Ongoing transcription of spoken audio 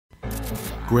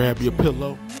Grab your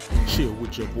pillow, chill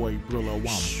with your boy Brillo.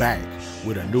 I'm back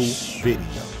with a new video.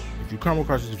 If you come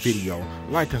across this video,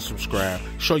 like and subscribe.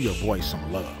 Show your boy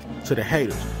some love. To the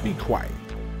haters, be quiet.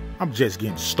 I'm just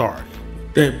getting started.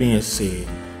 That being said,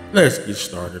 let's get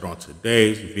started on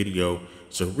today's video.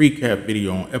 It's a recap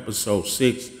video on episode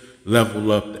 6,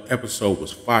 Level Up. The episode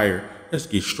was fire. Let's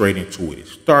get straight into it. It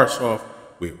starts off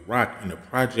with Rock in the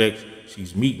projects.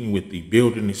 She's meeting with the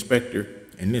building inspector,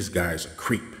 and this guy's a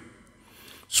creep.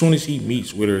 As soon as he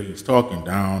meets with her, he's talking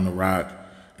down to Rock,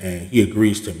 and he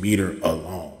agrees to meet her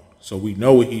alone. So we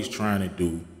know what he's trying to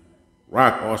do.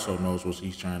 Rock also knows what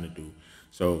he's trying to do.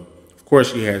 So, of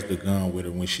course, she has the gun with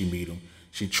her when she meets him.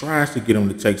 She tries to get him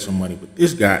to take some money, but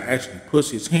this guy actually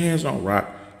puts his hands on Rock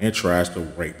and tries to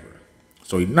rape her.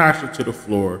 So he knocks her to the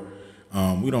floor.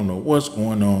 We don't know what's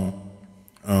going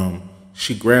on.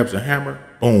 She grabs a hammer,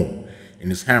 boom, and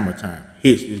it's hammer time.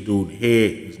 Hits this dude in the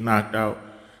head, he's knocked out.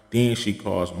 Then she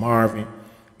calls Marvin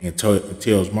and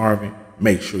tells Marvin,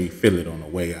 make sure you feel it on the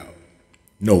way out.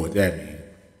 Know what that means.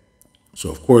 So,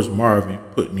 of course, Marvin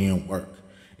putting in work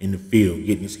in the field,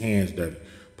 getting his hands dirty,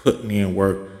 putting in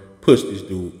work, puts this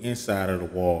dude inside of the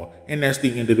wall, and that's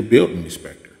the end of the building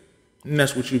inspector. And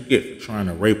that's what you get for trying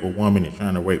to rape a woman and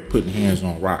trying to putting hands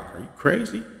on Rock. Are you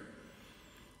crazy?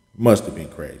 Must have been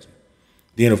crazy.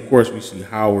 Then, of course, we see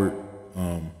Howard.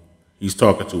 He's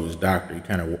talking to his doctor. He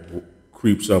kind of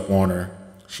creeps up on her.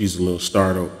 She's a little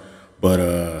startled, but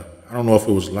I don't know if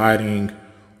it was lighting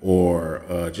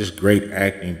or just great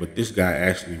acting, but this guy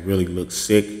actually really looks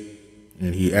sick.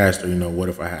 And he asked her, what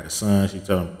if I had a son? She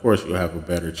told him, of course, you'll have a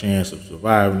better chance of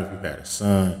surviving if you had a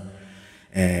son.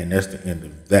 And that's the end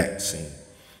of that scene.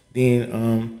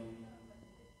 Then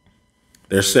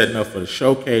they're setting up for the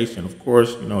showcase. And of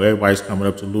course, everybody's coming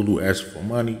up to Lulu asking for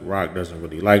money. Rock doesn't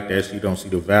really like that. She don't see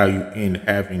the value in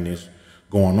having this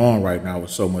going on right now with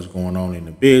so much going on in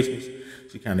the business.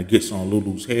 She kind of gets on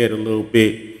Lulu's head a little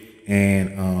bit.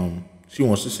 And she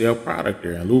wants to sell product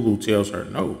there. And Lulu tells her,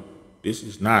 no, this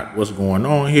is not what's going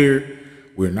on here.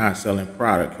 We're not selling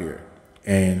product here.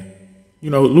 And,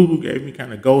 Lulu gave me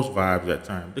kind of Ghost vibes that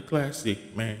time. The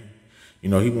classic, man. He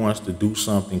wants to do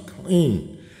something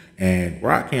clean. And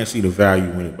Rock can't see the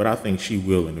value in it, but I think she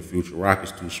will in the future. Rock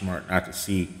is too smart not to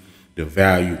see the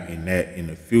value in that in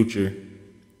the future.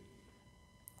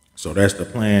 So that's the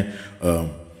plan.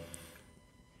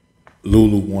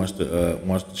 Lulu wants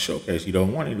to showcase. He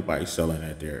don't want anybody selling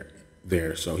that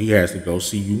there. So he has to go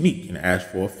see Unique and ask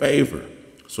for a favor.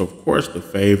 So of course the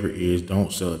favor is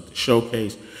don't sell at the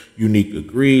showcase. Unique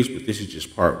agrees, but this is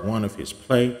just part 1 of his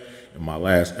play. In my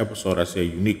last episode, I said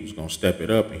Unique was gonna step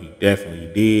it up, and he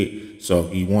definitely did. So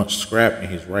he wants Scrap and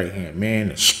his right-hand man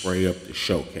to spray up the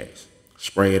showcase.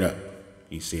 Spray it up.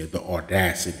 He said the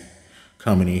audacity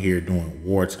coming in here during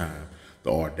wartime.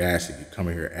 The audacity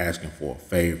coming here asking for a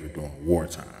favor during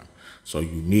wartime. So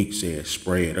Unique says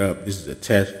spray it up. This is a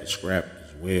test for Scrap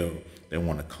as well. They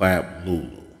want to clap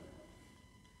Lulu.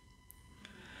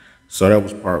 So that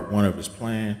was part 1 of his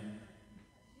plan.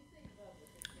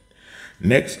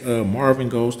 Next, Marvin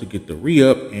goes to get the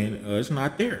re-up, and it's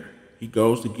not there. He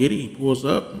goes to get it. He pulls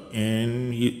up,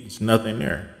 and it's nothing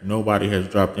there. Nobody has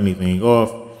dropped anything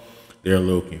off. They're a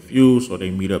little confused, so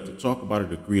they meet up to talk about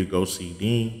it, agree to go see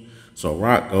Dean. So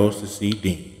Rock goes to see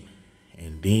Dean,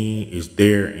 and Dean is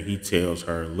there, and he tells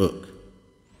her, look,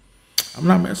 I'm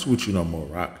not messing with you no more,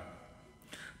 Rock.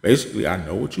 Basically, I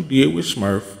know what you did with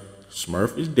Smurf.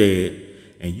 Smurf is dead,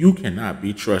 and you cannot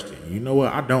be trusted. And you know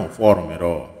what? I don't fault him at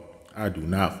all. I do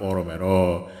not fault him at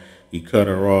all. He cut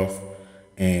her off,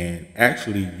 and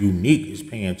actually Unique is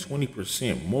paying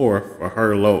 20% more for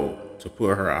her load to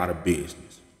put her out of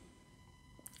business.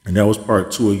 And that was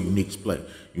part 2 of Unique's play.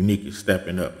 Unique is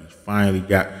stepping up. He finally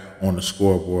got on the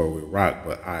scoreboard with Rock,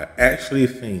 but I actually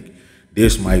think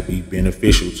this might be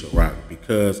beneficial to Rock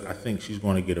because I think she's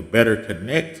going to get a better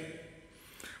connect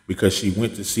because she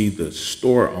went to see the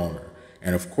store owner.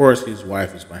 And of course, his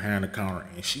wife is behind the counter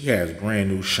and she has brand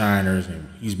new shiners and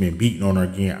he's been beating on her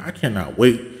again. I cannot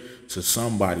wait till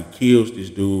somebody kills this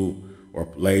dude or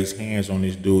lays hands on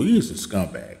this dude. He is a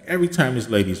scumbag. Every time this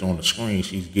lady's on the screen,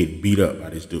 she's getting beat up by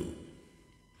this dude.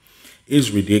 It's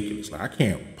ridiculous. Like,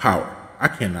 I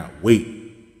cannot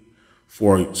wait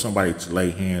for somebody to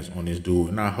lay hands on this dude.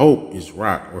 And I hope it's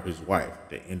Rock or his wife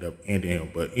that end up ending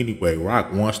him. But anyway,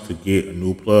 Rock wants to get a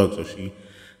new plug, so she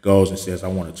goes and says, I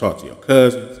want to talk to your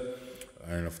cousins.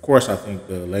 And of course, I think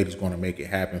the lady's going to make it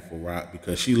happen for Rock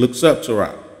because she looks up to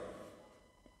Rock.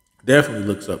 Definitely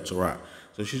looks up to Rock.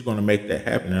 So she's going to make that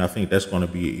happen. And I think that's going to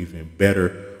be an even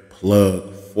better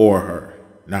plug for her.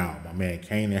 Now, my man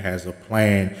Kanan has a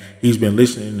plan. He's been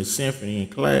listening to symphony in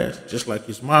class, just like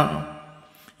his mom.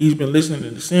 He's been listening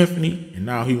to the symphony, and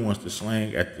now he wants to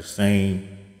slang at the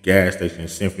same gas station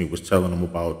Symphony was telling him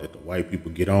about that the white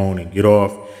people get on and get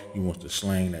off. He wants to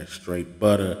slang that straight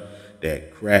butter,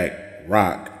 that crack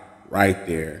rock right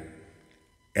there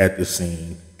at the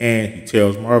scene. And he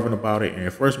tells Marvin about it. And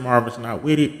at first Marvin's not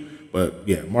with it, but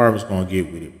yeah, Marvin's gonna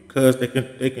get with it because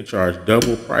they can charge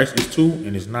double prices too,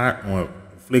 and it's not on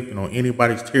inflicting on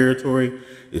anybody's territory.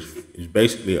 It's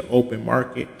basically an open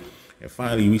market. And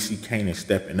finally we see Kanan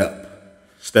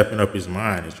stepping up his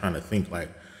mind and trying to think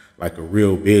like a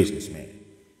real businessman.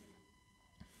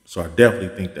 So I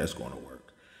definitely think that's going to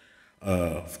work.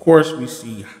 Of course, we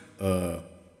see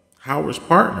Howard's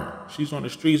partner. She's on the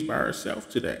streets by herself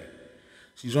today.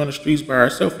 She's on the streets by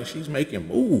herself and she's making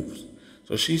moves.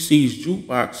 So she sees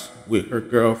Jukebox with her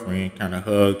girlfriend kind of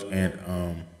hugged,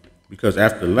 and because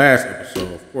after the last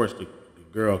episode, of course, the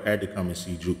girl had to come and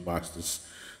see Jukebox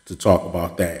to talk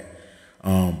about that.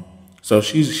 So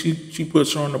she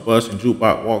puts her on the bus and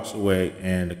Jukebox walks away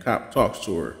and the cop talks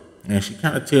to her. And she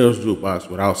kind of tells Jukebox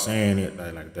without saying it,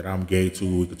 like that I'm gay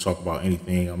too, we could talk about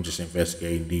anything, I'm just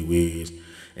investigating D-Wiz.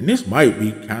 And this might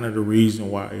be kind of the reason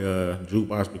why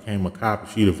Jukebox became a cop.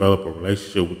 If she developed a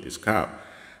relationship with this cop,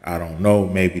 I don't know,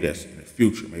 maybe that's in the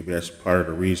future. Maybe that's part of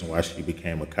the reason why she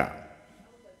became a cop.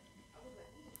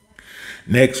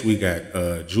 Next, we got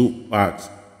Jukebox.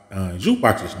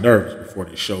 Jukebox is nervous before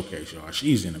this showcase, y'all.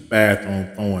 She's in the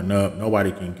bathroom throwing up.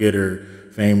 Nobody can get her.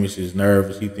 Famous is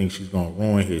nervous. He thinks she's going to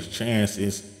ruin his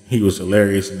chances. He was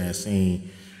hilarious in that scene.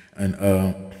 And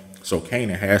so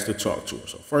Kanan has to talk to her.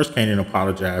 So first, Kanan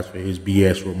apologized for his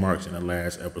BS remarks in the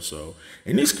last episode.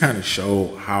 And this kind of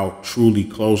showed how truly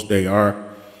close they are,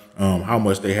 how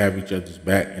much they have each other's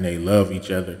back and they love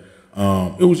each other.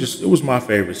 It was my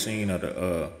favorite scene of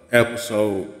the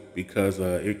episode because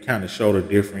it kind of showed a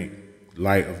different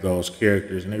light of those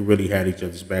characters, and they really had each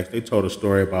other's backs. They told a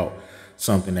story about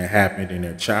something that happened in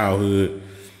their childhood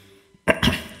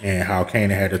and how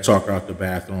Kanan had to talk her out the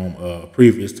bathroom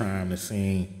previous time the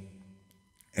scene.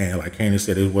 And like Kanan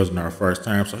said, it wasn't our first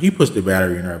time. So he puts the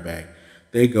battery in her back.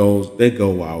 They go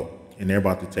out and they're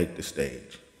about to take the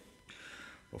stage.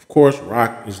 Of course,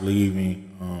 Rock is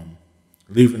leaving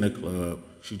the club.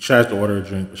 She tries to order a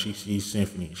drink, but she sees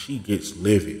Symphony. She gets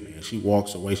livid, man. She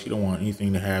walks away. She don't want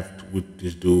anything to have with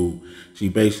this dude. She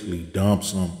basically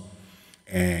dumps him.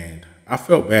 And I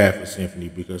felt bad for Symphony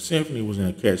because Symphony was in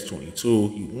a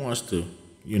catch-22. He wants to,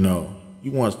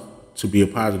 be a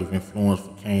positive influence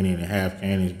for Kanan and have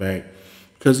Kanan's back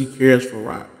because he cares for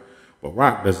Rock. But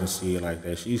Rock doesn't see it like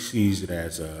that. She sees it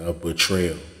as a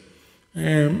betrayal.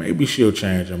 And maybe she'll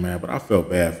change her, man. But I felt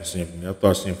bad for Symphony. I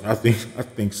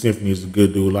think Symphony is a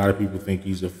good dude. A lot of people think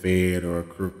he's a fed or a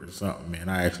crook or something, man.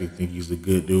 I actually think he's a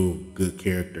good dude, good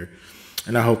character.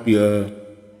 And I hope he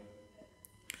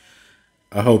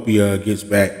gets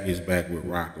back with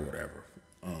Rock or whatever.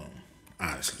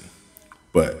 Honestly.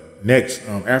 But next,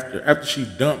 after she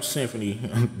dumps Symphony,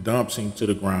 dumps him to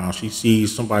the ground, she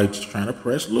sees somebody trying to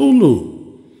press Lulu.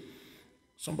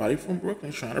 Somebody from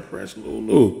Brooklyn trying to press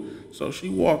Lulu. So she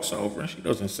walks over and she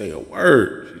doesn't say a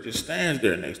word. She just stands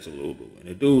there next to Lulu. And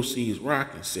the dude sees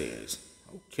Rock and says,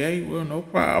 okay, well, no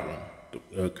problem.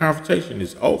 The confrontation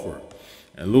is over.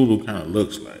 And Lulu kind of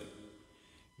looks like,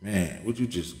 man, would you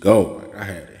just go? Like, I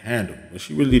had it handled. But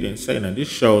she really didn't say nothing. This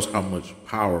shows how much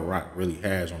power Rock really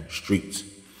has on the streets.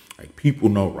 Like, people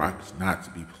know Rock is not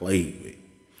to be played with.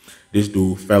 This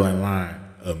dude fell in line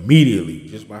immediately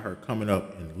just by her coming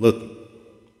up and looking.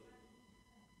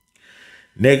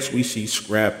 Next, we see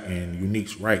Scrap and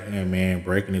Unique's right-hand man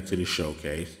breaking into the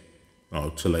showcase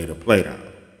to lay the plate out.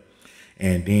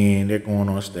 And then they're going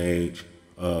on stage.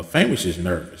 Famous is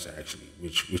nervous, actually,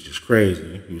 which is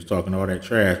crazy. He was talking all that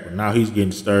trash, but now he's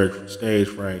getting stage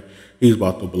fright. He's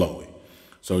about to blow it.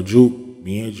 So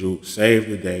me and Juke save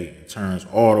the day and turns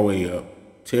all the way up,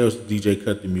 tells the DJ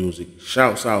cut the music,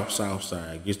 shouts out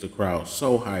Southside, gets the crowd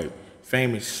so hyped.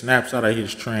 Famous snaps out of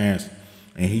his trance.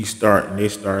 And they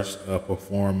starts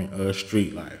performing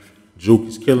Street Life. Juke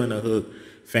is killing the hook.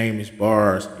 Famous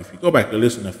bars. If you go back and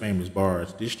listen to Famous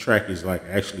bars, this track is like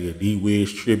actually a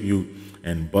D-Wiz tribute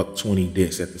and Buck 20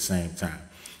 diss at the same time.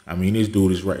 I mean, this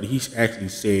dude is right. He's actually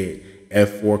said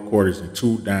F4 quarters and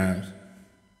 2 dimes.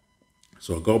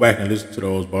 So go back and listen to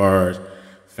those bars.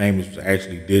 Famous was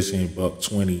actually dissing Buck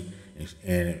 20.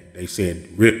 And they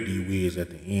said rip D-Wiz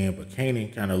at the end, but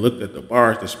Kanan kind of looked at the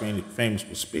bars that Famous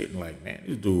was spitting like, man,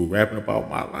 this dude rapping about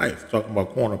my life, talking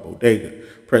about corner bodega,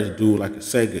 press dude like a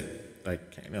Sega.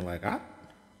 Like Kanan, like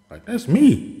that's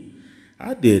me.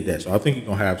 I did that. So I think he's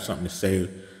gonna have something to say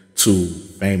to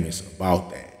Famous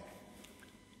about that.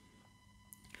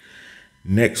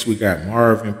 Next, we got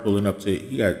Marvin pulling up to,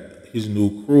 he got his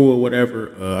new crew or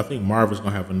whatever. I think Marvin's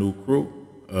gonna have a new crew.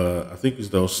 I think it's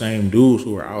those same dudes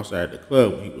who were outside the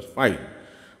club when he was fighting,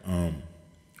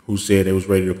 who said they was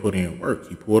ready to put in work.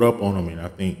 He pulled up on them, and I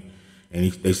think,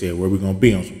 they said, where we gonna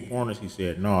be, on some corners? He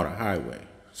said, no, the highway.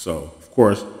 So, of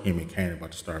course, him and Kanan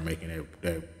about to start making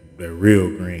that real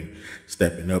green,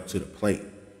 stepping up to the plate.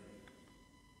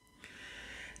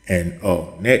 And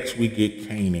next we get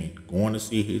Kanan going to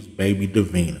see his baby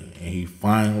Davina, and he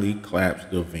finally claps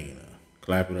Davina.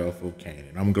 Clap it up for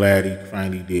Kanan. I'm glad he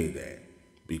finally did that,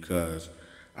 because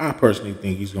I personally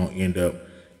think he's gonna end up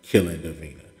killing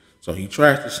Davina. So he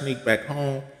tries to sneak back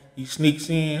home. He sneaks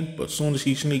in, but as soon as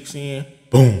he sneaks in,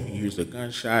 boom, he hears a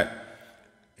gunshot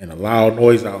and a loud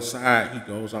noise outside. He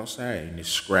goes outside, and it's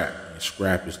Scrap. And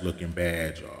Scrap is looking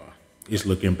bad, y'all. It's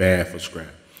looking bad for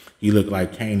Scrap. He looked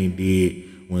like Kanan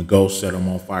did when Ghost set him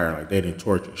on fire, like they didn't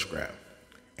torture Scrap.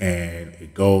 And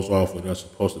it goes off with us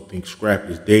supposed to think Scrap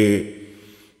is dead.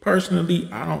 Personally,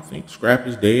 I don't think Scrap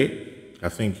is dead. I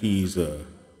think he's an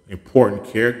important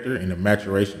character in the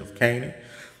maturation of Kanan.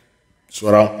 So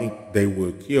I don't think they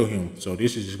would kill him. So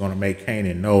this is just going to make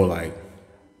Kanan know, like,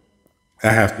 I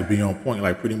have to be on point.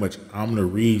 Like, pretty much I'm the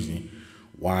reason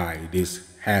why this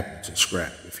happened to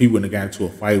Scrap. If he wouldn't have gotten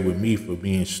into a fight with me for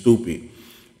being stupid,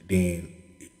 then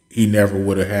he never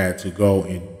would have had to go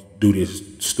and do this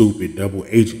stupid double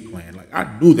agent plan. Like,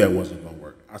 I knew that wasn't going to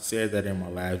work. I said that in my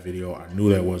last video. I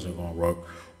knew that wasn't going to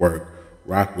work.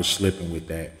 Rock was slipping with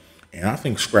that. And I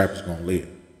think Scrap is going to live.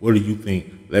 What do you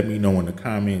think? Let me know in the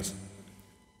comments.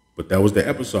 But that was the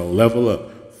episode. Level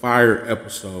Up. Fire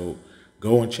episode.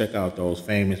 Go and check out those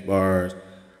famous bars.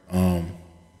 Yeah,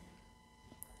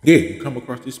 you come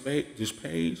across this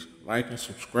page, like and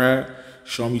subscribe.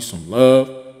 Show me some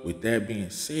love. With that being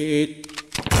said,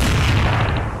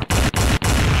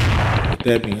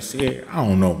 I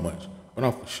don't know much, but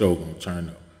I'm for sure gonna turn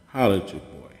up. Holla at your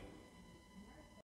boy.